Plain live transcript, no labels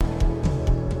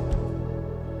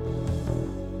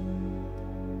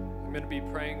be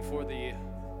praying for the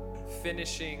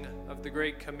finishing of the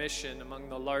Great Commission among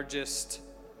the largest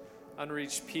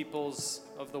unreached peoples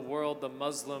of the world, the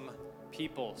Muslim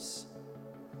peoples.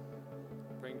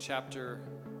 Bring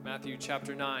Matthew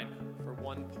chapter 9 for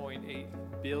 1.8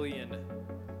 billion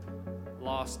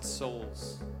lost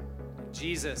souls. And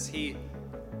Jesus, he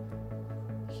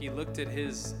looked at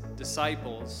his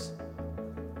disciples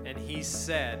and he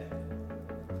said,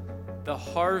 "The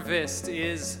harvest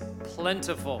is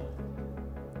plentiful,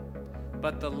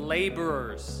 but the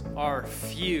laborers are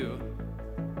few.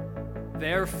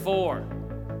 Therefore,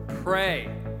 pray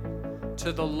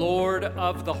to the Lord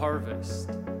of the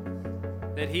harvest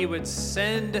that he would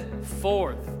send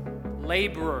forth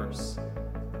laborers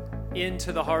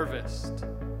into the harvest."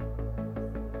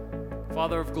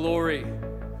 Father of glory,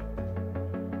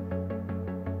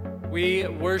 we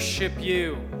worship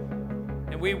you,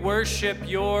 and we worship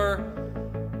your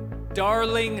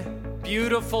darling,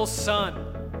 beautiful Son.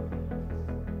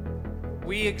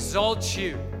 We exalt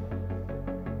you.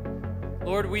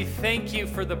 Lord, we thank you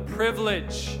for the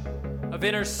privilege of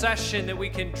intercession that we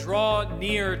can draw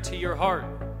near to your heart.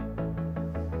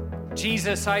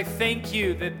 Jesus, I thank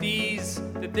you that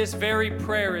this very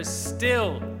prayer is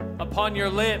still upon your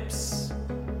lips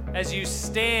as you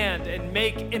stand and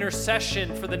make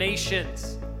intercession for the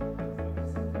nations.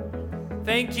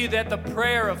 Thank you that the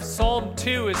prayer of Psalm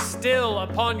 2 is still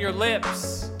upon your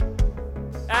lips.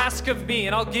 Ask of me,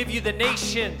 and I'll give you the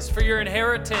nations for your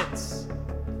inheritance.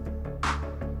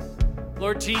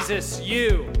 Lord Jesus,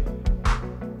 you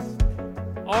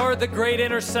are the great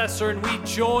intercessor, and we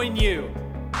join you.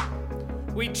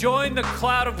 We join the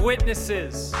cloud of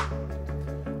witnesses.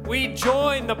 We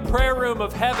join the prayer room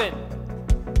of heaven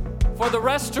for the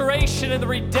restoration and the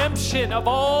redemption of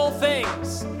all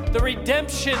things, the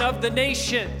redemption of the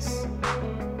nations,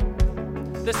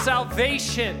 the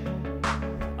salvation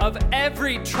of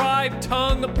every tribe,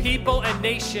 tongue, people, and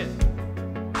nation.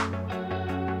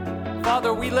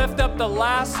 Father, we lift up the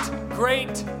last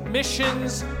great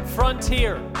missions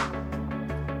frontier,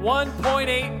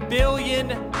 1.8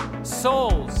 billion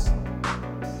souls.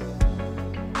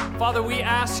 Father, we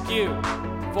ask you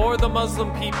for the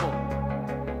Muslim people.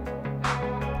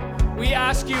 We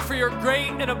ask you for your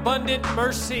great and abundant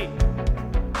mercy.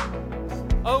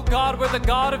 Oh God, where the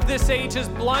God of this age has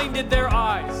blinded their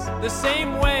eyes, the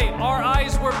same way our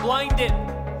eyes were blinded,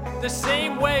 the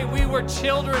same way we were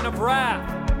children of wrath.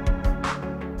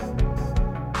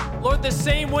 Lord, the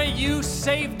same way you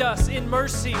saved us in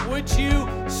mercy, would you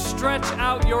stretch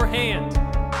out your hand?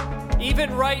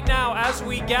 Even right now as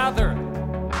we gather,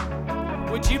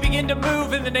 would you begin to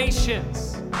move in the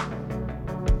nations?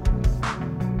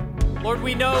 Lord,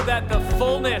 we know that the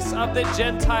fullness of the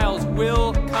Gentiles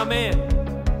will come in.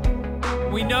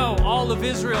 We know all of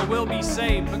Israel will be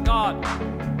saved, but God,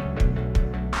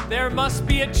 there must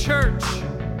be a church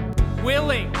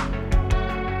willing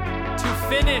to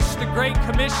finish the Great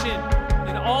Commission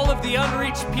in all of the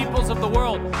unreached peoples of the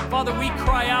world. Father, we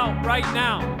cry out right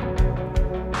now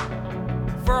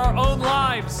for our own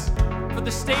lives, for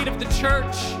the state of the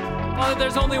church. Father,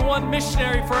 there's only one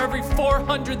missionary for every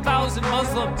 400,000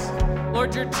 Muslims.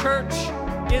 Lord, your church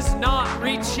is not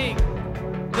reaching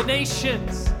the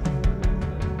nations.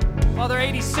 Father,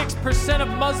 86% of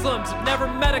Muslims have never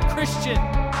met a Christian,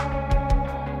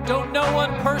 don't know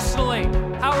one personally.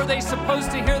 How are they supposed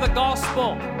to hear the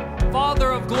gospel? Father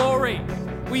of glory,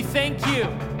 we thank you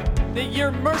that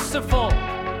you're merciful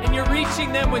and you're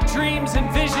reaching them with dreams and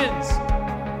visions.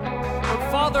 But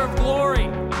Father of glory,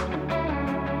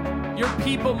 your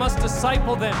people must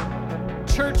disciple them.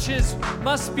 Churches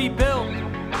must be built.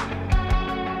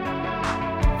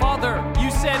 Father, you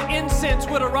said incense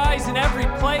would arise in every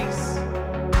place.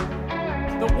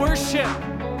 The worship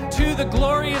to the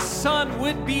glorious Son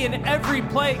would be in every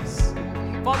place.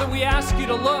 Father, we ask you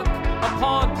to look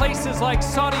upon places like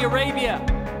Saudi Arabia,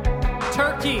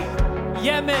 Turkey,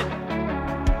 Yemen,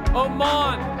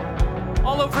 Oman,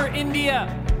 all over India,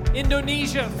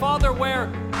 Indonesia, Father, where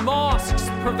mosques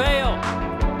prevail.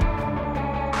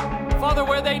 Father,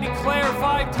 where they declare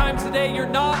 5 times a day, you're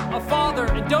not a father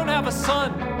and don't have a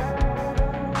son.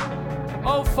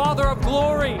 Oh, Father of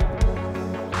glory.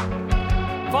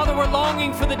 Father, we're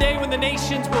longing for the day when the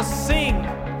nations will sing,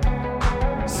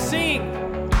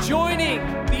 joining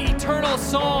the eternal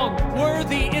song,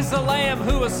 "Worthy is the Lamb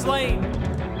who was slain."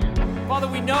 Father,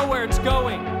 we know where it's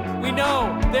going. We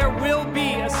know there will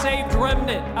be a saved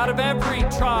remnant out of every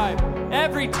tribe,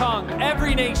 every tongue,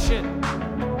 every nation.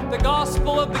 The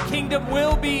gospel of the kingdom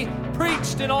will be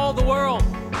preached in all the world.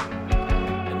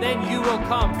 And then you will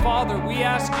come. Father, we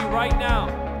ask you right now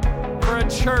for a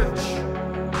church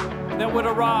that would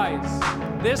arise.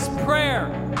 This prayer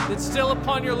that's still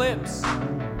upon your lips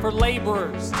for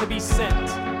laborers to be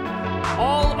sent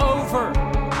all over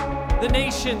the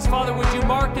nations. Father, would you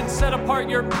mark and set apart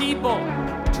your people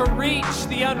to reach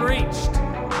the unreached?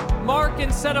 Mark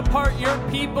and set apart your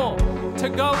people to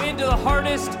go into the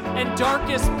hardest and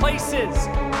darkest places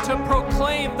to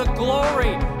proclaim the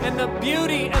glory and the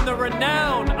beauty and the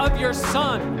renown of your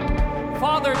Son.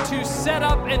 Father, to set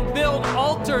up and build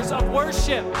altars of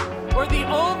worship where the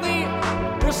only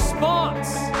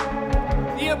response,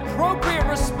 the appropriate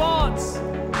response,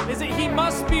 is that he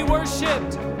must be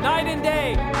worshiped night and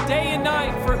day and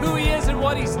night for who he is and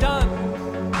what he's done.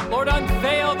 Lord,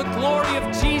 unveil the glory of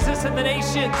Jesus in the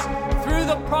nations through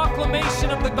the proclamation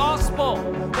of the gospel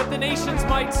that the nations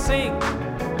might sing.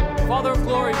 Father of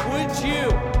glory, would you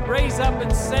raise up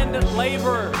and send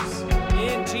laborers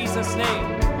in Jesus'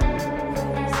 name?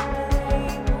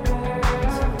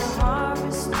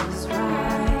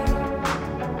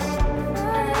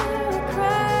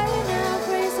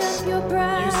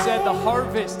 You said the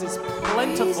harvest is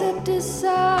plentiful.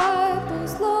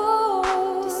 Disciples,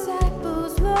 Lord.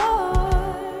 Disciples,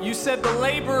 Lord. You said the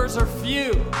laborers are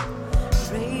few.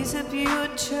 Raise up your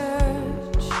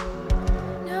church.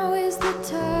 Now is the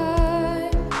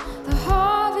time. The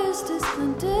harvest is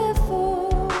plentiful.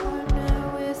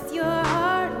 Now with your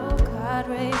heart, oh God,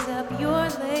 raise up your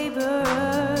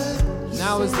laborers.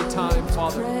 Now is the time,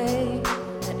 Father. Pray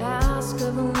and ask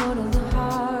of the Lord of the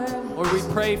heart. Lord, we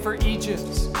pray for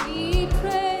Egypt. We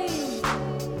pray,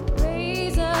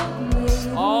 raise up laborers.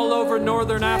 All over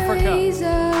northern Africa. Raise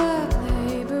up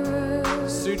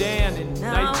laborers. Sudan and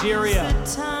Nigeria. Now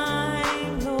is the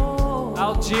time, Lord.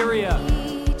 Algeria.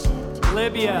 Egypt,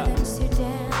 Libya. Northern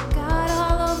Sudan, God,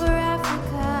 all over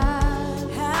Africa.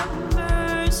 Have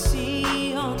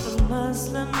mercy on the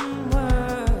Muslim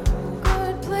world.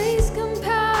 God, place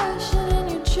compassion in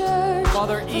your church.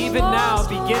 Father, even now,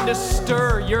 begin to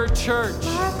stir your church.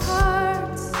 Our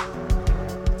hearts,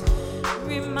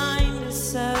 remind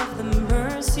us of the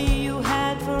mercy you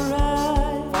had for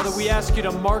us. Father, we ask you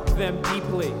to mark them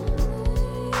deeply.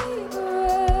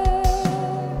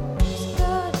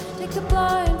 God, take the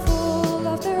blindfold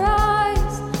off their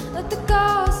eyes. Let the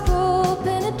gospel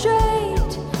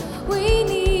penetrate. We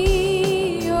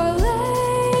need your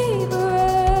laborers.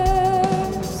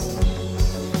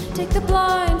 Take the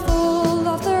blindfold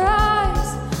off their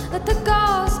eyes. Let the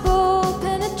gospel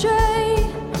penetrate.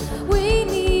 We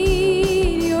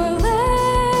need your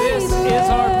laborers. This is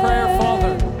our prayer,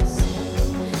 Father.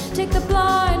 Take the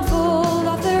blindfold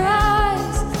off their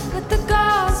eyes. Let the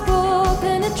gospel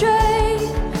penetrate.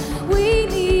 We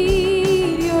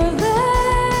need your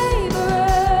laborers.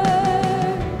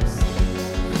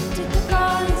 Take the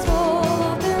blindfold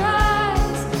off their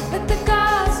eyes. Let the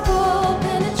gospel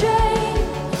penetrate.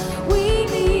 We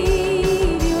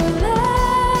need your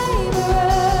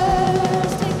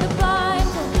laborers. Take the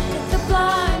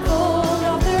blindfold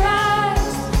off their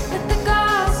eyes. Let the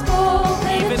gospel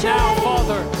penetrate. Even now,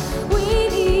 Father.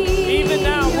 Even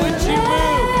now, would you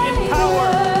move in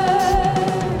power?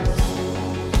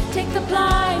 Take the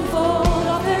blindfold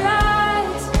off their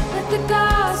eyes. Let the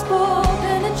gospel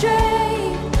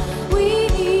penetrate. We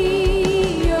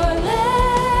need your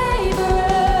laborers.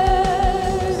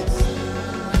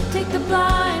 Take the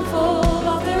blindfold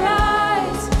off their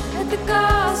eyes. Let the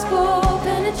gospel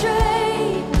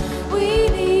penetrate. We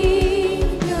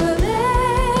need your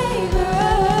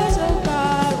laborers. Oh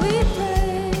God, we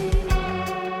pray.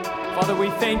 Father, we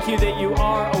thank you that you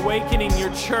are awakening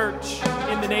your church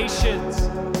in the nations.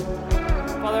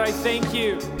 Father, I thank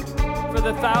you for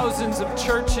the thousands of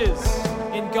churches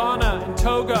in Ghana and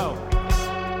Togo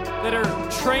that are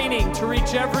training to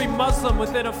reach every Muslim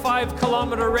within a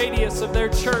 5-kilometer radius of their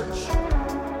church.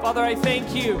 Father, I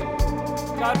thank you,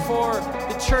 God, for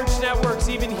the church networks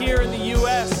even here in the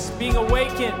U.S. being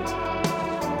awakened.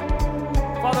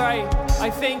 Father, I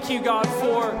thank you, God,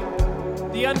 for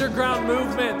the underground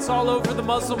movements all over the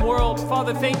Muslim world.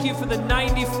 Father, thank you for the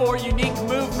 94 unique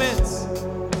movements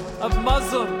of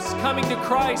Muslims coming to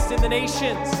Christ in the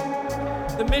nations.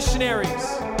 The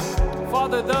missionaries,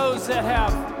 Father, those that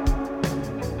have,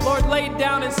 Lord, laid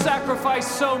down and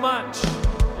sacrificed so much.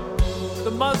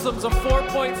 The Muslims of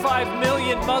 4.5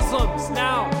 million Muslims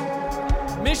now,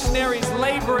 missionaries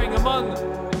laboring among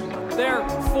their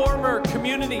former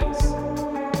communities.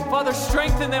 Father,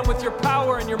 strengthen them with your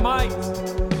power and your might.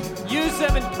 Use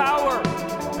them in power.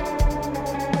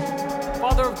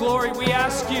 Father of glory, we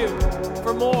ask you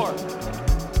for more.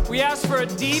 We ask for a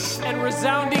deep and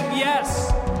resounding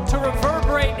yes to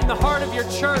reverberate in the heart of your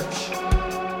church.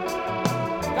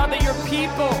 God, that your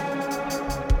people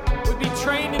would be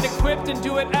trained trained and equipped and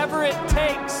do whatever it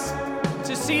takes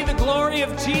to see the glory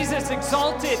of Jesus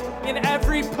exalted in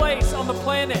every place on the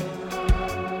planet.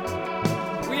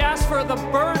 We ask for the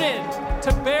burden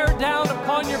to bear down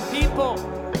upon your people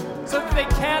so that they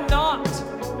cannot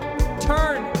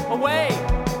turn away.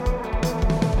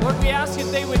 Lord, we ask that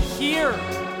they would hear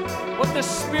what the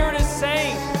Spirit is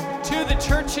saying to the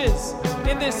churches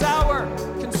in this hour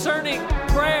concerning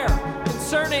prayer,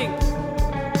 concerning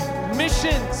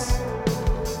missions.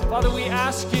 Father, we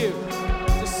ask you,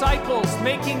 disciples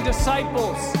making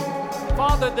disciples.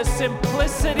 Father, the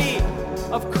simplicity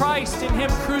of Christ in Him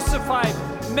crucified,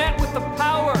 met with the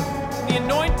power and the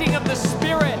anointing of the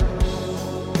Spirit.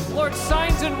 Lord,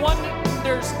 signs and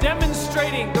wonders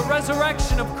demonstrating the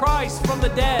resurrection of Christ from the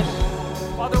dead.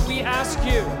 Father, we ask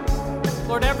you,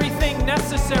 Lord, everything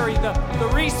necessary,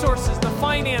 the resources, the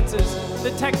finances,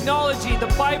 the technology,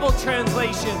 the Bible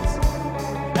translations,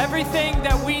 everything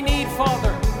that we need,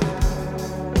 Father,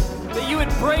 that you would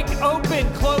break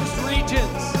open closed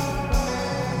regions,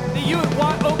 that you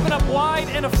would open up wide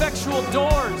and effectual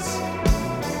doors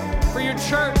for your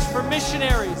church, for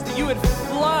missionaries, that you would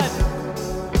flood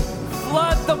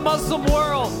the Muslim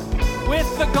world with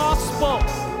the gospel,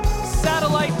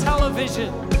 satellite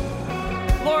television,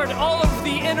 Lord, all of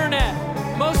the internet,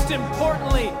 most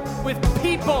importantly, with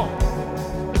people.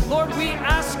 Lord, we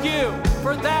ask you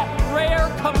for that rare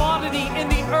commodity in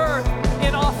the earth,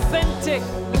 an authentic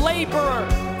laborer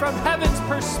from heaven's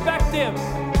perspective.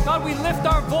 God, we lift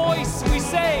our voice. We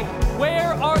say,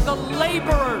 where are the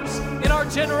laborers in our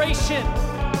generation?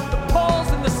 The Pauls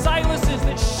and the Silases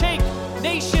that shake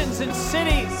nations and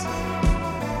cities.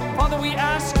 Father, we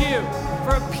ask you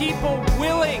for a people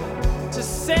willing to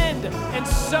send and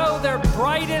sow their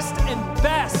brightest and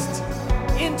best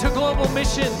into global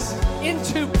missions,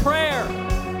 into prayer,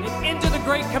 and into the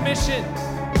Great Commission.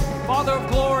 Father of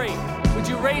glory, would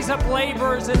you raise up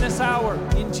laborers in this hour,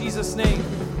 in Jesus' name.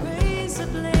 Raise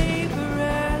up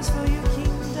laborers for your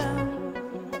kingdom.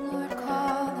 Lord,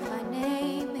 call them by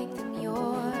name, make them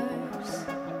yours.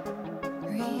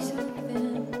 Raise up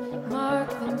them, mark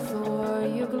them for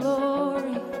your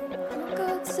glory.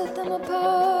 God, set them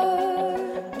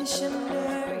apart.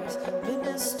 Missionaries,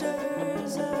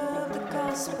 ministers of the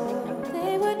gospel.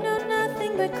 They would know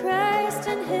nothing but Christ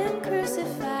and Him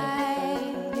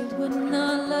crucified. They would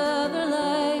not love their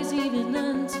lives even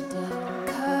unto death.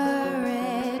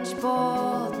 Courage,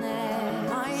 boldness,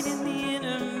 might in the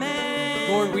inner man.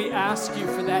 Lord, we ask you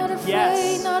for that Not afraid,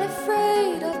 yes not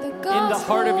afraid of the gospel. in the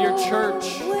heart of your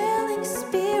church. Willing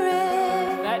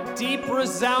spirit, That deep,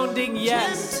 resounding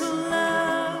yes. gentle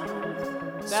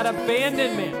love, That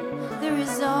abandonment. the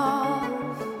resolve.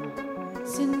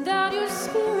 Send out your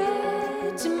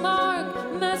spirit to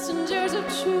mark messengers of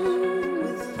truth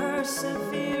with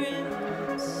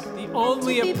perseverance. The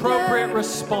only To be appropriate burned,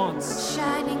 response.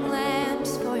 shining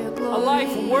lamps for your glory. A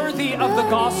life worthy of the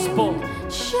gospel.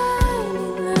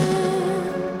 Shining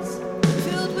lamps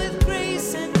filled with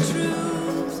grace and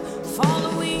truth,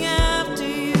 following after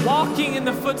you. Walking in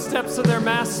the footsteps of their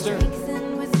master.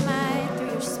 Strengthened with might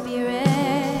through your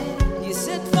spirit. You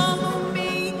said, follow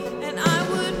me, and I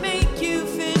would make you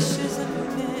fishers of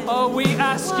men. Oh, we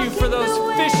ask you for Walking those the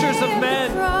way fishers of the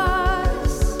men. cross.